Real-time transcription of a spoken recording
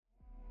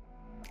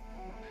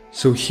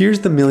So here's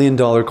the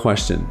million-dollar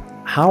question.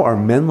 How are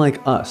men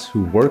like us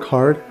who work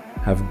hard,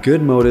 have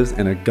good motives,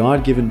 and a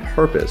God-given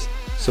purpose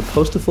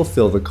supposed to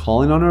fulfill the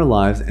calling on our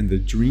lives and the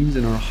dreams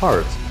in our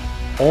hearts,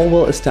 all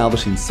while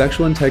establishing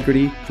sexual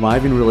integrity,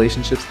 thriving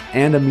relationships,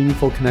 and a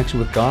meaningful connection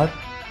with God?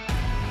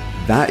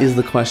 That is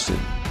the question,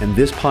 and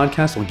this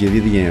podcast will give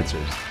you the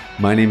answers.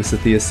 My name is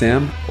Sathya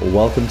Sam.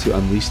 Welcome to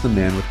Unleash the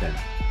Man Within.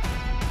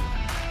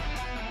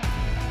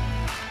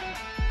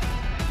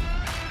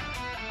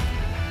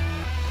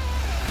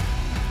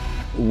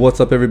 What's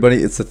up, everybody?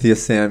 It's Sathya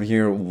Sam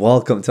here.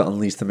 Welcome to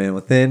Unleash the Man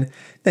Within.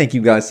 Thank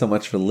you guys so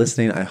much for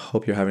listening. I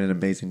hope you're having an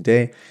amazing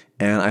day.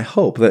 And I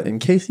hope that in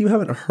case you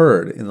haven't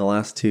heard in the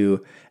last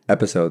two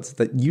episodes,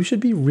 that you should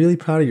be really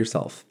proud of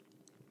yourself.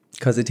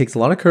 Because it takes a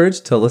lot of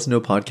courage to listen to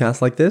a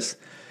podcast like this.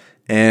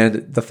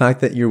 And the fact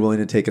that you're willing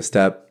to take a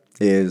step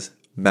is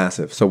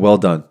massive. So well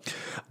done.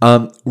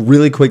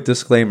 Really quick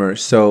disclaimer.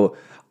 So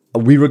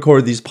we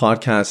record these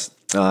podcasts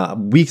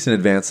weeks in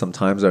advance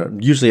sometimes, or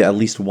usually at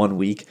least 1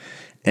 week.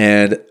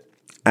 And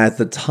at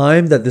the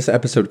time that this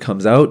episode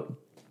comes out,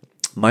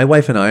 my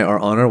wife and I are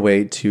on our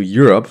way to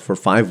Europe for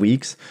 5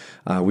 weeks.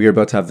 We are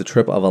about to have the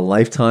trip of a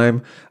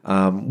lifetime.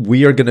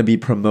 We are going to be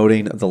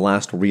promoting The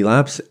Last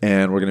Relapse,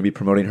 and we're going to be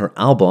promoting her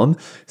album,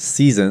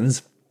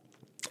 Seasons,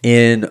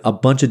 in a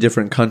bunch of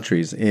different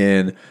countries,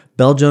 in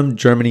Belgium,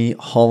 Germany,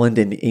 Holland,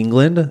 and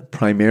England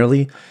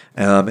primarily.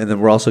 And then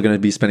we're also going to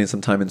be spending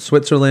some time in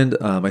Switzerland.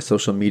 My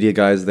social media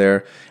guys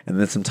there, and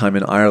then some time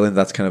in Ireland.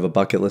 That's kind of a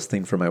bucket list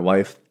thing for my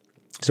wife.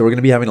 So we're going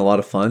to be having a lot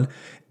of fun.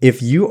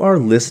 If you are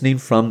listening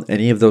from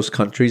any of those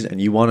countries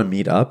and you want to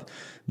meet up,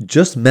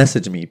 just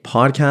message me,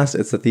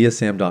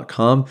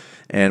 podcast@sathyasam.com,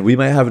 and we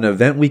might have an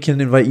event we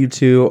can invite you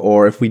to,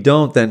 or if we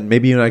don't, then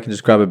maybe you and I can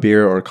just grab a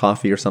beer or a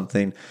coffee or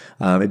something.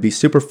 It'd be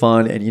super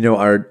fun, and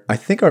I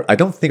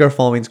don't think our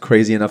following's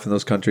crazy enough in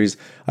those countries.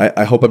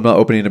 I hope I'm not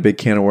opening a big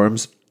can of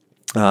worms.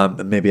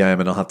 Maybe I am,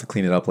 and I'll have to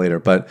clean it up later.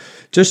 But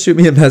just shoot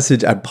me a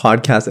message at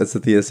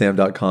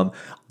podcast@sathyasam.com.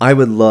 I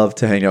would love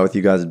to hang out with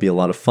you guys. It'd be a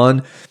lot of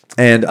fun.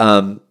 And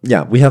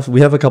we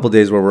have a couple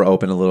days where we're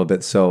open a little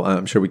bit, so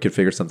I'm sure we could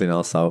figure something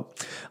else out.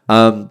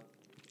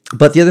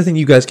 But the other thing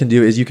you guys can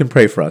do is you can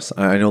pray for us.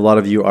 I know a lot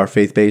of you are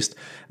faith-based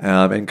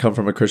and come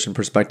from a Christian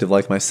perspective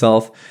like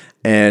myself.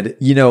 And,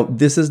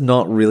 this is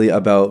not really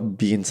about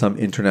being some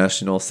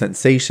international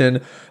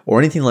sensation or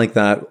anything like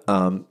that.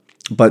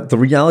 But the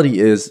reality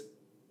is,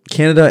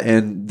 Canada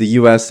and the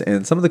US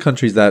and some of the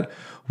countries that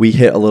we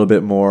hit a little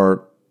bit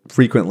more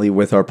frequently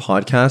with our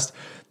podcast,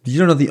 these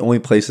are not the only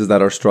places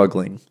that are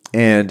struggling.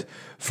 And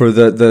for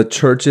the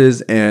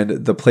churches and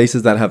the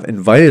places that have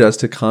invited us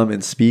to come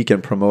and speak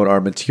and promote our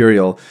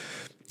material,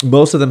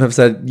 most of them have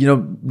said,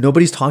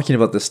 nobody's talking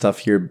about this stuff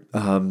here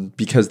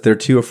because they're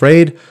too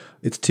afraid,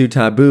 it's too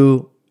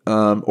taboo,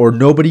 or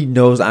nobody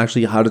knows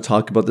actually how to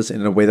talk about this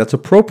in a way that's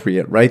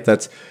appropriate, right?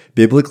 That's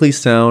biblically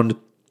sound,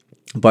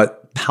 but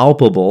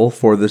palpable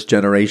for this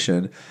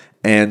generation.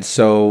 And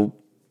so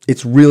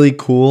it's really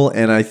cool,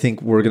 and I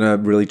think we're going to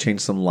really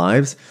change some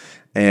lives,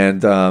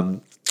 and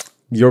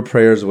your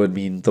prayers would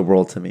mean the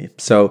world to me.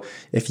 So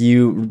if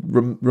you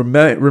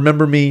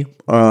remember me,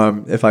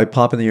 if I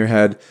pop into your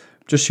head,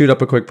 just shoot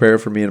up a quick prayer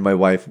for me and my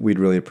wife. We'd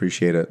really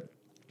appreciate it.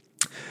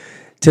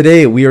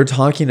 Today, we are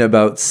talking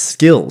about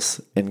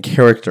skills and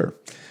character.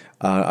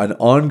 An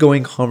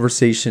ongoing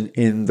conversation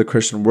in the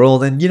Christian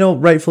world, and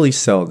rightfully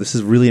so. This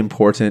is really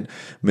important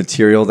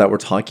material that we're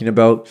talking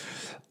about.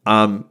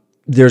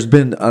 There's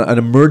been an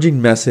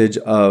emerging message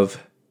of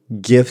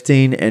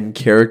gifting and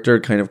character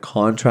kind of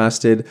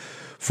contrasted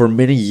for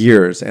many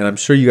years, and I'm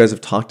sure you guys have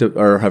talked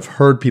or have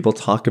heard people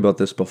talk about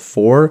this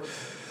before,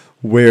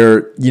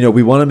 where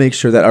we want to make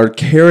sure that our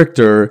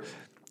character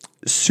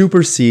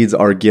supersedes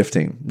our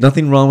gifting.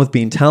 Nothing wrong with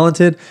being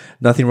talented,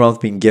 nothing wrong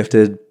with being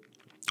gifted.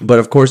 But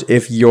of course,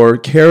 if your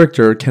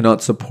character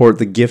cannot support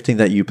the gifting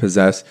that you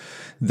possess,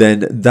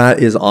 then that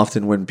is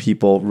often when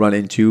people run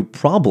into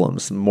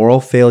problems, moral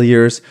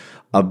failures,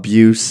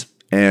 abuse,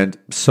 and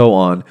so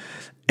on.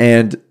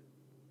 And,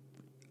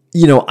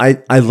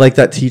 I like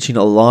that teaching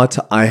a lot.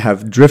 I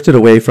have drifted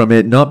away from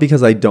it, not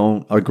because I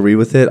don't agree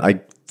with it.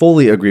 I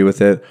fully agree with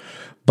it.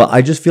 But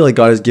I just feel like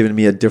God has given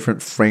me a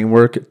different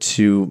framework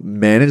to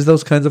manage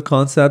those kinds of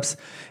concepts.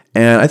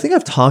 And I think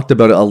I've talked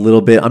about it a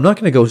little bit. I'm not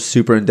going to go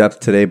super in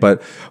depth today,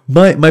 but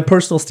my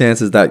personal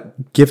stance is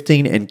that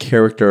gifting and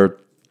character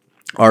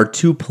are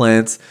two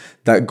plants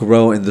that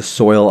grow in the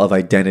soil of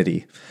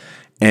identity.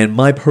 And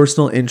my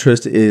personal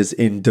interest is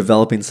in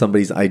developing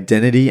somebody's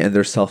identity and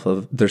their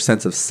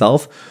sense of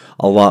self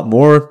a lot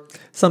more.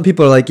 Some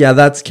people are like, yeah,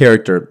 that's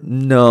character.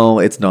 No,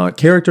 it's not.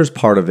 Character is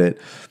part of it.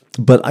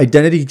 But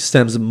identity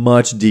stems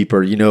much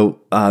deeper.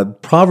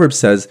 Proverbs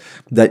says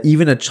that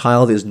even a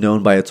child is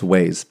known by its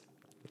ways.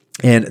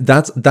 And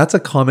that's a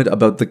comment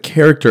about the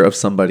character of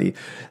somebody.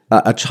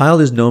 A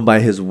child is known by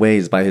his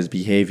ways, by his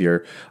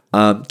behavior.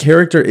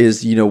 Character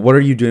is, what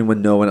are you doing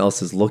when no one else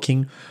is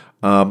looking?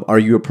 Are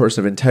you a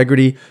person of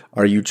integrity?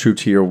 Are you true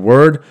to your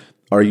word?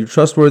 Are you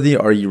trustworthy?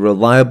 Are you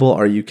reliable?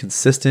 Are you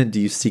consistent? Do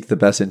you seek the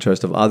best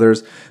interest of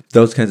others?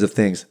 Those kinds of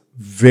things.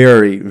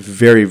 very,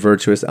 very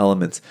virtuous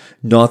elements,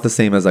 not the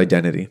same as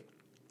identity.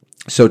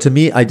 So to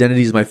me,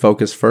 identity is my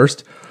focus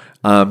first,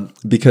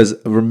 because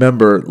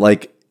remember,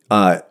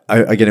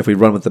 again, if we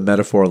run with the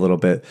metaphor a little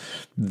bit,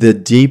 the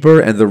deeper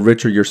and the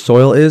richer your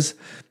soil is,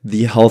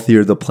 the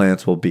healthier the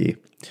plants will be.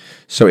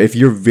 So if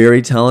you're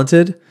very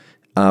talented,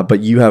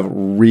 but you have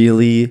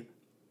really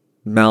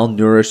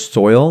malnourished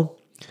soil,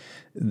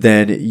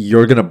 then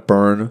you're going to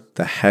burn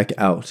the heck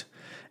out.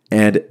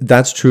 And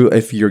that's true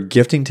if your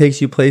gifting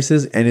takes you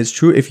places, and it's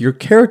true if your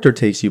character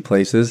takes you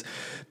places,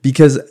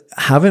 because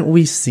haven't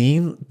we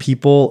seen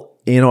people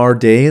in our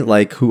day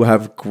who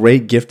have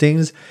great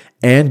giftings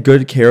and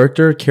good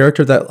character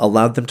that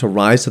allowed them to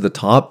rise to the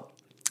top,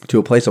 to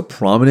a place of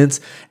prominence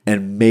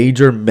and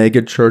major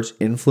mega church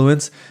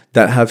influence,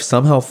 that have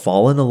somehow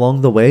fallen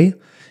along the way?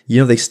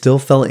 They still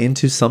fell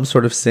into some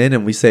sort of sin,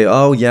 and we say,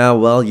 oh yeah,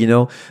 well,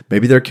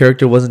 maybe their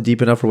character wasn't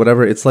deep enough or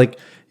whatever. It's like,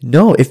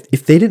 no,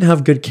 if they didn't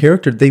have good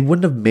character, they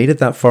wouldn't have made it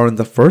that far in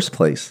the first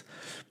place.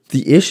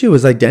 The issue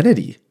is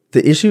identity.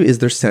 The issue is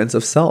their sense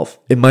of self,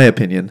 in my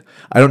opinion.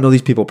 I don't know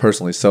these people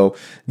personally, so,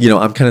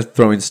 I'm kind of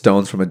throwing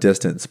stones from a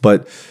distance,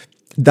 but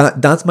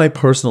that's my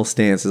personal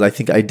stance, is I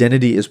think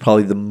identity is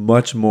probably the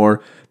much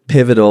more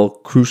pivotal,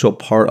 crucial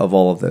part of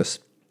all of this.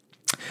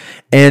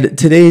 And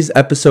today's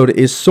episode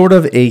is sort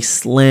of a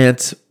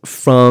slant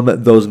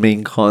from those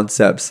main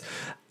concepts.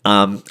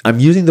 I'm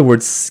using the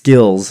word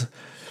skills.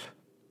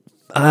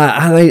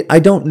 I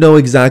don't know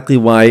exactly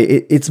why.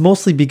 It's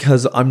mostly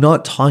because I'm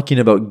not talking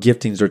about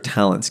giftings or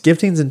talents.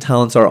 Giftings and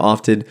talents are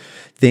often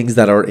things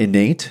that are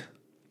innate.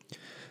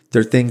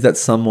 They're things that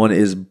someone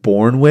is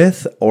born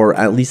with, or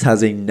at least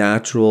has a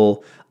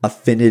natural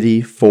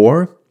affinity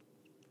for.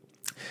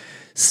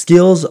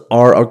 Skills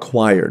are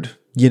acquired.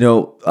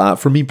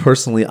 For me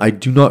personally, I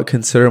do not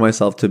consider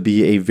myself to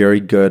be a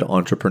very good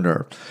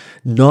entrepreneur.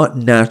 Not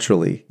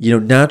naturally.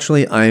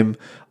 Naturally, I'm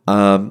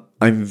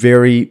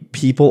very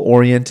people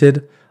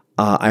oriented.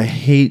 I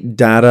hate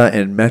data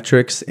and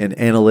metrics and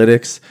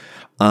analytics.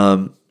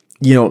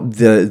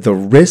 The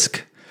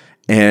risk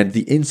and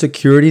the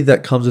insecurity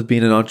that comes with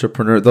being an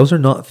entrepreneur, those are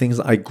not things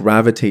I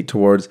gravitate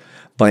towards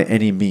by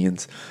any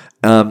means.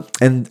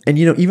 And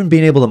even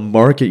being able to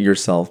market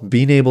yourself,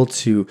 being able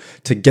to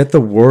get the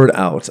word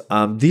out.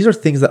 These are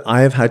things that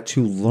I have had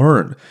to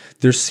learn.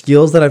 There's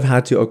skills that I've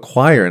had to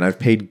acquire, and I've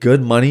paid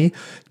good money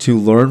to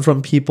learn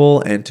from people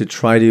and to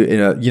try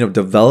to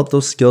develop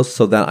those skills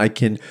so that I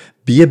can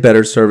be a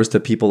better service to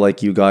people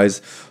like you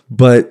guys.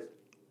 But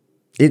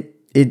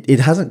it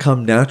hasn't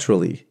come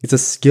naturally. It's a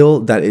skill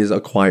that is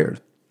acquired.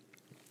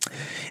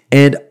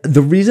 And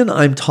the reason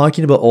I'm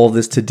talking about all of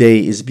this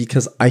today is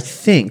because I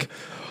think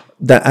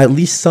that at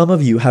least some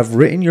of you have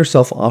written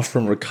yourself off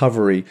from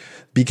recovery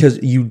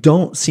because you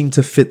don't seem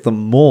to fit the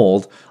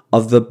mold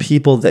of the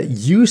people that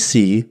you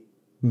see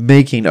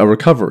making a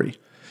recovery.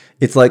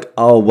 It's like,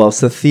 oh, well,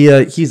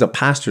 Sathya, he's a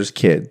pastor's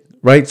kid,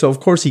 right? So of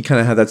course he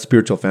kind of had that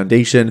spiritual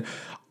foundation.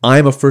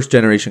 I'm a first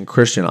generation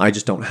Christian. I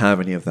just don't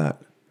have any of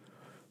that,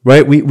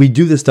 right? We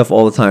do this stuff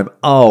all the time.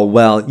 Oh,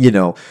 well,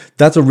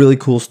 that's a really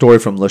cool story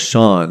from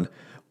LaShawn.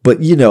 But,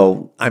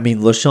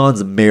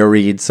 LaShawn's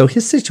married, so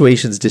his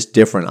situation's just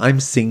different. I'm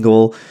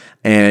single,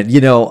 and,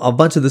 a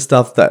bunch of the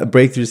stuff, that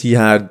breakthroughs he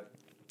had,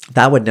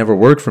 that would never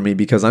work for me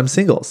because I'm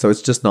single. So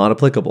it's just not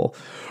applicable,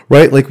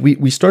 right?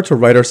 We start to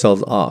write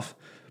ourselves off.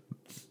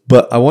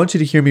 But I want you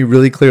to hear me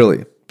really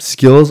clearly.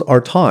 Skills are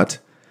taught.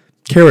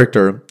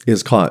 Character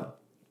is caught.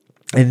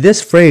 And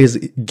this phrase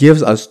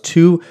gives us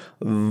two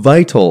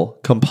vital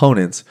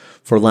components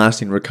for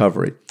lasting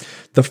recovery.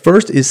 The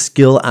first is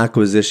skill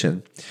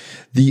acquisition.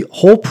 The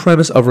whole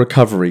premise of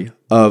recovery,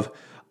 of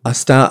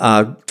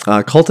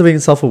cultivating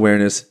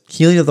self-awareness,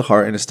 healing of the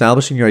heart, and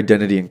establishing your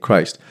identity in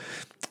Christ,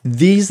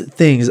 these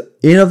things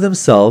in of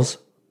themselves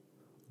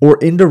or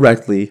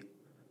indirectly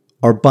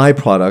are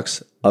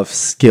byproducts of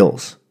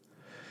skills.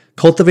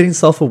 Cultivating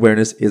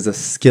self-awareness is a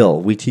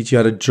skill. We teach you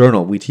how to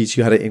journal. We teach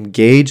you how to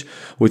engage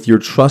with your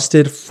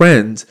trusted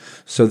friends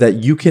so that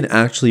you can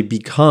actually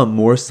become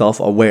more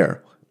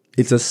self-aware.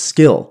 It's a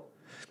skill.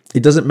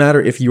 It doesn't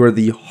matter if you are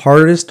the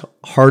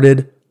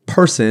hardest-hearted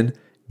person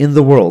in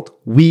the world.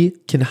 We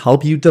can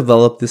help you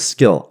develop this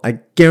skill. I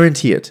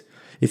guarantee it.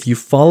 If you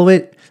follow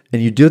it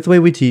and you do it the way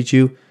we teach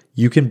you,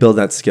 you can build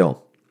that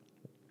skill.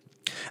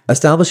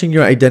 Establishing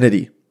your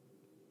identity.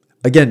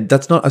 Again,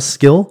 that's not a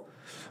skill,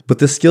 but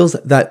the skills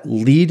that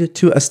lead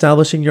to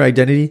establishing your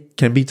identity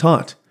can be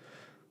taught.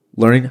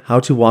 Learning how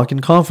to walk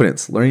in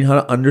confidence, learning how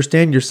to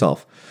understand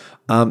yourself.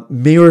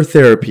 Mirror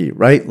therapy,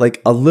 right?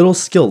 Like a little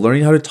skill,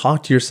 learning how to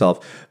talk to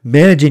yourself,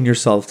 managing your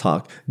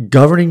self-talk,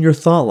 governing your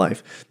thought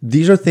life.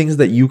 These are things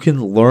that you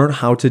can learn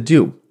how to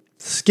do.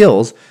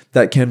 Skills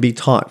that can be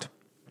taught.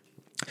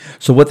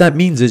 So what that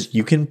means is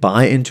you can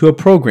buy into a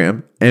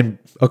program and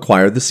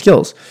acquire the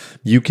skills.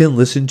 You can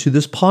listen to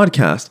this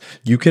podcast.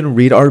 You can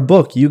read our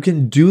book. You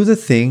can do the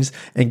things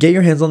and get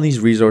your hands on these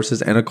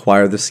resources and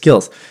acquire the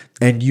skills.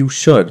 And you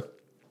should.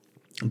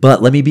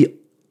 But let me be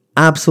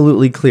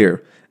absolutely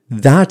clear.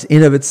 That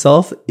in of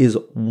itself is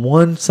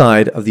one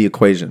side of the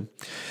equation.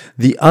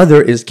 The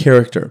other is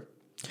character.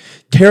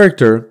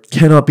 Character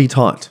cannot be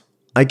taught.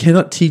 I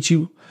cannot teach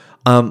you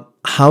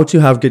how to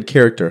have good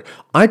character.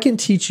 I can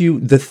teach you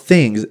the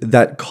things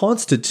that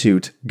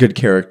constitute good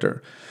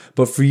character.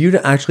 But for you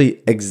to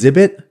actually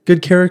exhibit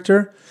good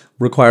character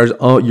requires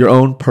your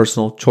own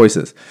personal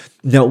choices.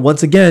 Now,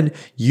 once again,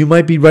 you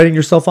might be writing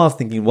yourself off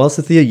thinking, well,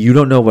 Sathya, you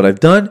don't know what I've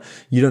done.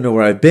 You don't know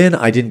where I've been.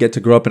 I didn't get to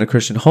grow up in a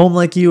Christian home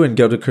like you and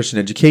go to Christian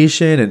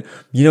education. And,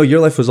 your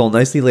life was all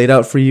nicely laid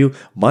out for you.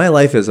 My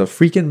life is a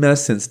freaking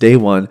mess since day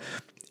one.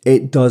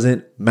 It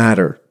doesn't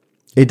matter.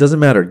 It doesn't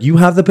matter. You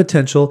have the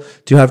potential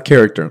to have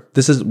character.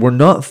 We're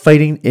not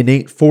fighting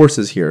innate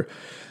forces here,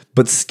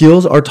 but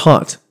skills are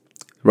taught.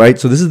 Right?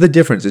 So this is the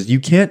difference is you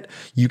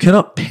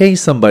cannot pay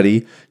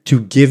somebody to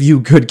give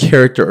you good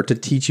character or to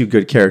teach you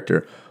good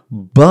character.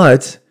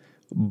 But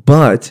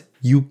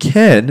you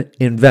can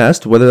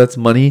invest, whether that's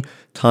money,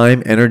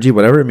 time, energy,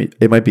 whatever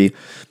it might be,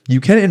 you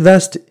can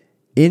invest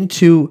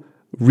into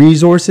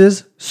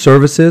resources,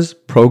 services,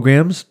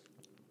 programs,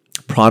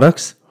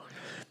 products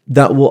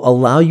that will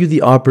allow you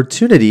the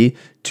opportunity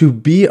to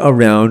be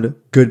around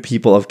good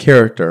people of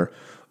character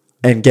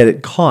and get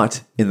it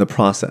caught in the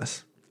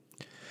process.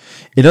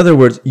 In other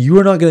words, you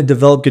are not going to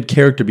develop good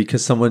character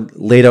because someone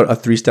laid out a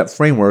 3-step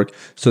framework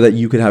so that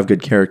you could have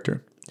good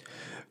character.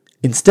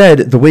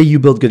 Instead, the way you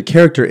build good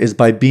character is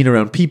by being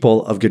around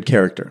people of good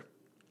character.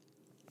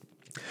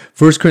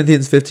 1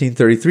 Corinthians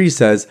 15:33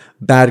 says,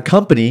 bad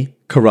company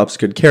corrupts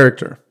good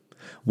character.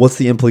 What's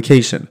the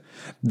implication?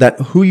 That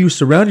who you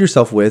surround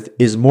yourself with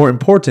is more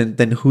important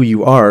than who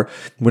you are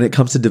when it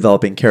comes to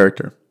developing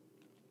character.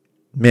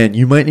 Man,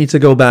 you might need to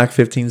go back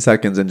 15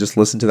 seconds and just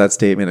listen to that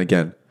statement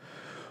again.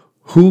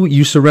 Who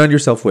you surround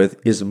yourself with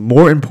is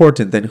more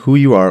important than who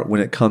you are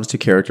when it comes to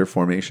character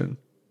formation.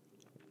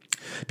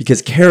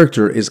 Because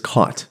character is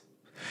caught.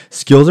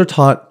 Skills are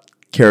taught,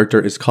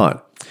 character is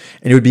caught.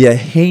 And it would be a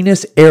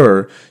heinous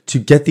error to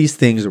get these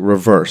things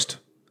reversed.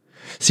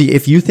 See,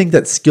 if you think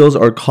that skills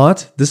are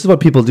caught, this is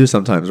what people do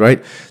sometimes,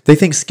 right? They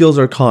think skills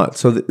are caught.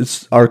 So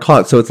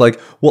it's like,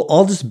 well,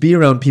 I'll just be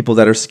around people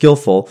that are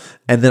skillful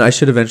and then I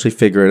should eventually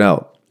figure it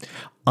out.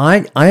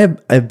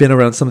 I've been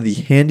around some of the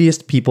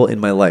handiest people in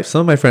my life. Some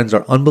of my friends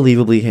are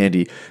unbelievably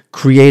handy,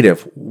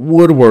 creative,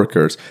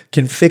 woodworkers,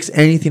 can fix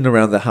anything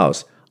around the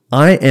house.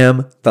 I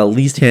am the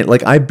least handy.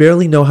 Like, I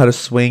barely know how to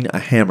swing a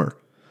hammer.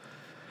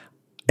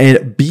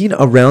 And being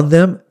around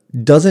them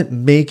doesn't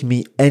make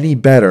me any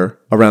better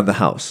around the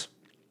house.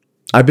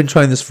 I've been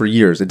trying this for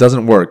years. It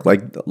doesn't work.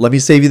 Like, let me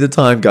save you the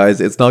time,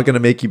 guys. It's not going to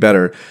make you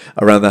better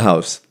around the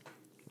house.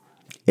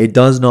 It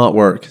does not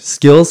work.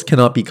 Skills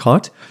cannot be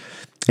caught.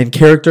 And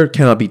character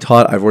cannot be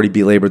taught. I've already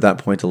belabored that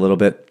point a little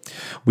bit.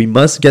 We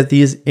must get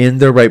these in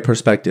their right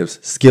perspectives.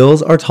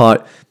 Skills are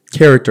taught,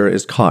 character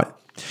is caught.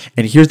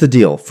 And here's the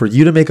deal. For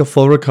you to make a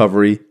full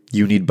recovery,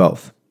 you need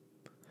both.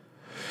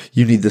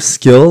 You need the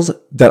skills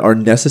that are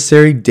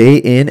necessary day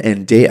in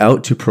and day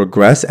out to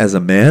progress as a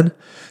man,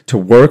 to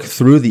work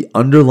through the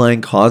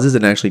underlying causes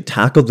and actually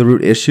tackle the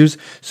root issues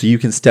so you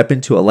can step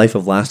into a life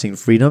of lasting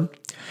freedom.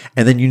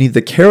 And then you need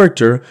the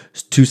character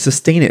to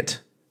sustain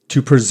it,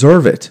 to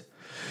preserve it.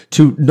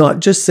 To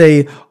not just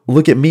say,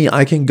 look at me,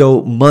 I can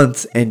go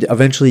months and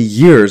eventually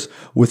years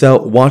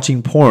without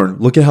watching porn.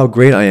 Look at how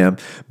great I am.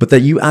 But that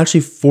you actually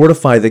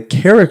fortify the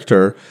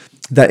character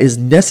that is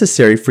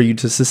necessary for you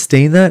to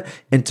sustain that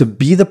and to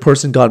be the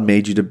person God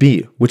made you to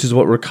be, which is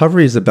what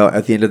recovery is about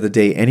at the end of the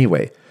day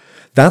anyway.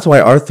 That's why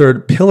our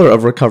third pillar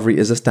of recovery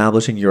is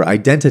establishing your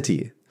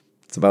identity.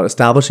 It's about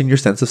establishing your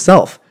sense of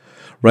self,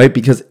 right?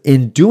 Because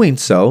in doing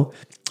so,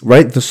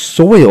 right, the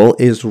soil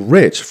is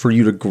rich for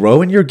you to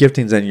grow in your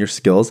giftings and your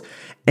skills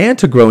and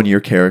to grow in your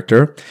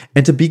character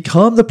and to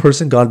become the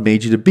person God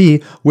made you to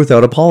be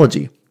without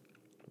apology.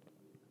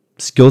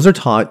 Skills are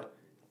taught,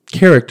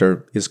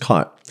 character is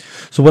caught.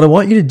 So what I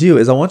want you to do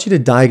is I want you to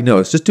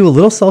diagnose, just do a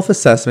little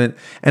self-assessment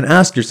and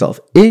ask yourself,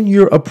 in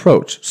your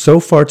approach so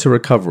far to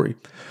recovery,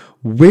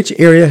 which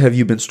area have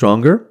you been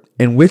stronger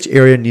and which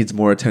area needs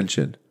more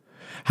attention?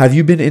 Have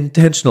you been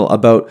intentional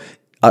about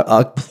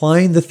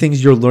applying the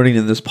things you're learning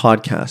in this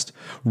podcast,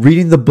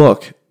 reading the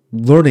book,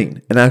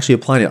 learning and actually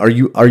applying it?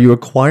 Are you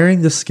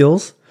acquiring the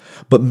skills?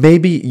 But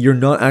maybe you're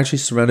not actually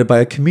surrounded by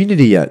a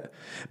community yet.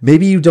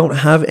 Maybe you don't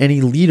have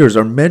any leaders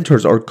or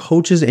mentors or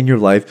coaches in your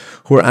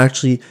life who are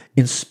actually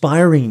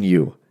inspiring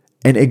you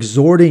and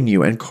exhorting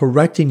you and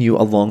correcting you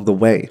along the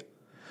way.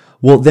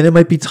 Well, then it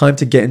might be time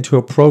to get into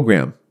a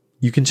program.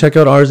 You can check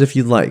out ours if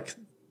you'd like.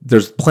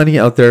 There's plenty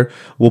out there.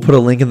 We'll put a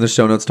link in the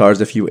show notes to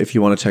ours if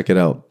you want to check it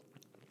out.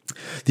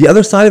 The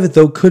other side of it,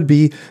 though, could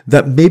be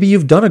that maybe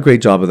you've done a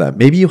great job of that.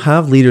 Maybe you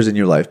have leaders in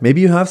your life.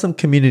 Maybe you have some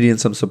community and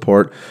some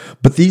support,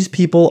 but these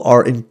people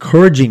are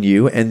encouraging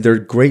you and they're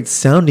great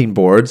sounding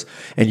boards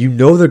and you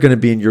know they're going to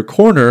be in your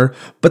corner,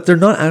 but they're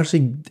not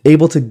actually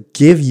able to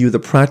give you the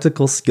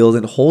practical skills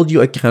and hold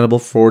you accountable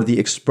for the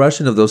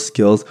expression of those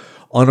skills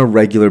on a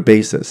regular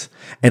basis.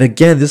 And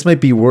again, this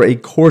might be where a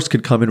course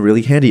could come in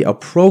really handy, a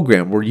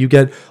program where you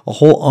get a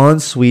whole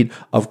ensuite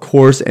of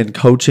course and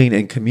coaching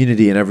and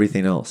community and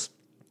everything else.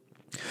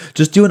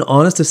 Just do an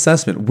honest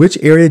assessment. Which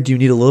area do you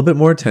need a little bit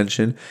more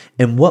attention,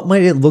 and what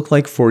might it look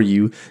like for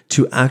you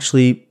to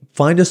actually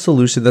find a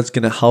solution that's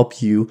going to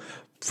help you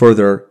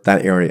further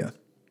that area?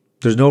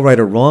 There's no right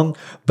or wrong,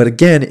 but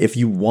again, if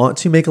you want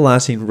to make a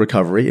lasting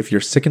recovery, if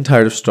you're sick and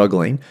tired of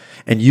struggling,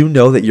 and you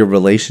know that your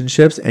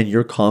relationships and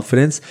your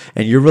confidence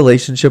and your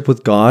relationship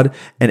with God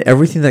and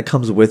everything that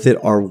comes with it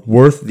are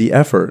worth the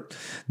effort,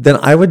 then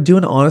I would do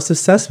an honest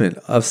assessment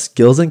of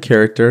skills and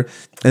character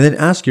and then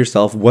ask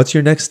yourself, what's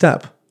your next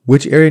step?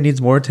 Which area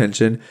needs more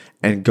attention?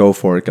 And go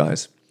for it,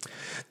 guys.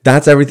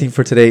 That's everything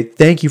for today.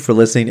 Thank you for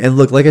listening. And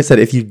look, like I said,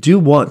 if you do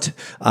want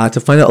to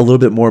find out a little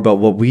bit more about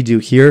what we do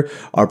here,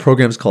 our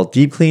program is called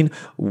Deep Clean.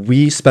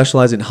 We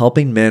specialize in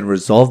helping men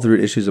resolve the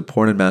root issues of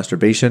porn and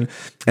masturbation.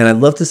 And I'd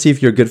love to see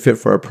if you're a good fit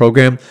for our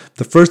program.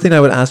 The first thing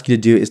I would ask you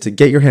to do is to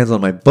get your hands on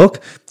my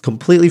book,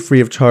 completely free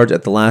of charge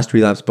at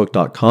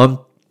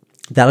thelast-relapse-book.com.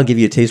 That'll give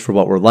you a taste for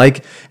what we're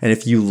like. And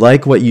if you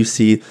like what you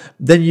see,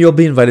 then you'll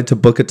be invited to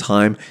book a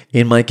time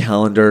in my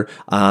calendar.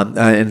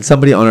 And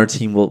somebody on our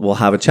team will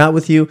have a chat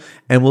with you,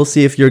 and we'll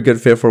see if you're a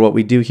good fit for what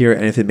we do here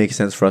and if it makes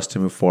sense for us to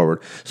move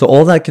forward. So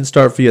all that can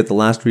start for you at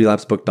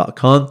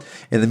thelast-relapse-book.com.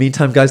 In the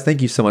meantime, guys,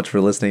 thank you so much for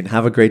listening.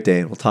 Have a great day,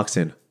 and we'll talk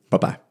soon.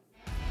 Bye-bye.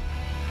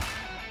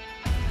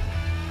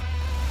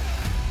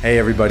 Hey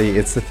everybody,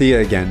 it's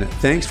Sathia again.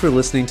 Thanks for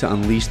listening to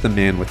Unleash the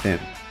Man Within.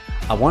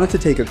 I wanted to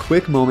take a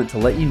quick moment to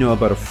let you know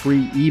about a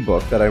free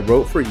ebook that I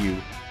wrote for you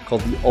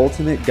called The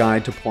Ultimate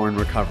Guide to Porn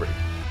Recovery.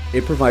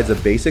 It provides a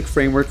basic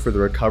framework for the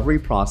recovery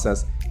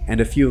process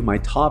and a few of my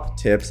top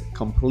tips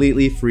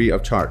completely free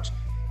of charge.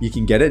 You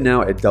can get it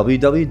now at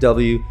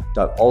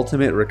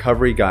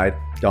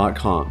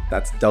www.ultimaterecoveryguide.com.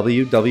 That's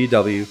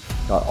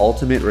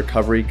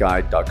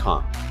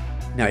www.ultimaterecoveryguide.com.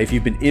 Now, if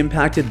you've been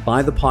impacted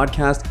by the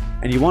podcast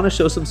and you want to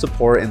show some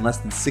support in less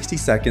than 60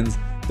 seconds,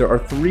 there are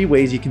 3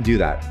 ways you can do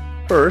that.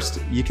 First,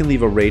 you can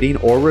leave a rating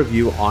or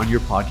review on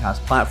your podcast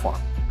platform.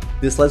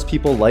 This lets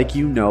people like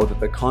you know that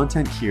the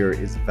content here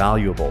is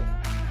valuable.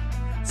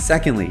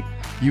 Secondly,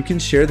 you can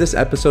share this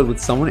episode with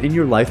someone in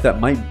your life that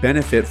might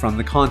benefit from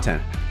the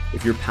content.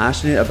 If you're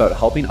passionate about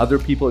helping other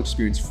people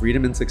experience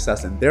freedom and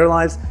success in their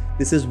lives,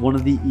 this is one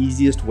of the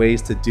easiest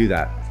ways to do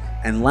that.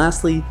 And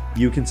lastly,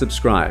 you can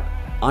subscribe.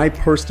 I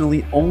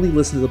personally only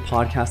listen to the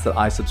podcast that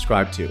I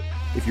subscribe to.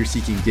 If you're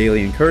seeking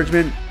daily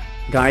encouragement,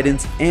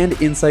 guidance, and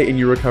insight in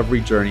your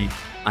recovery journey,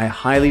 I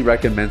highly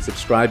recommend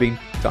subscribing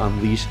to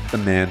Unleash the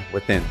Man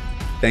Within.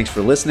 Thanks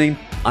for listening.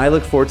 I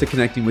look forward to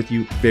connecting with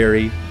you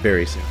very,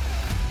 very soon.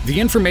 The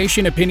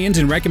information, opinions,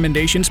 and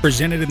recommendations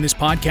presented in this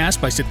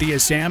podcast by Sathya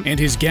Sam and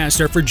his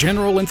guests are for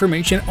general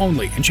information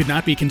only and should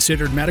not be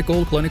considered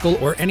medical, clinical,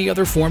 or any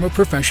other form of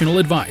professional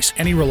advice.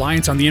 Any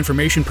reliance on the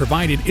information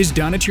provided is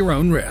done at your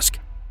own risk.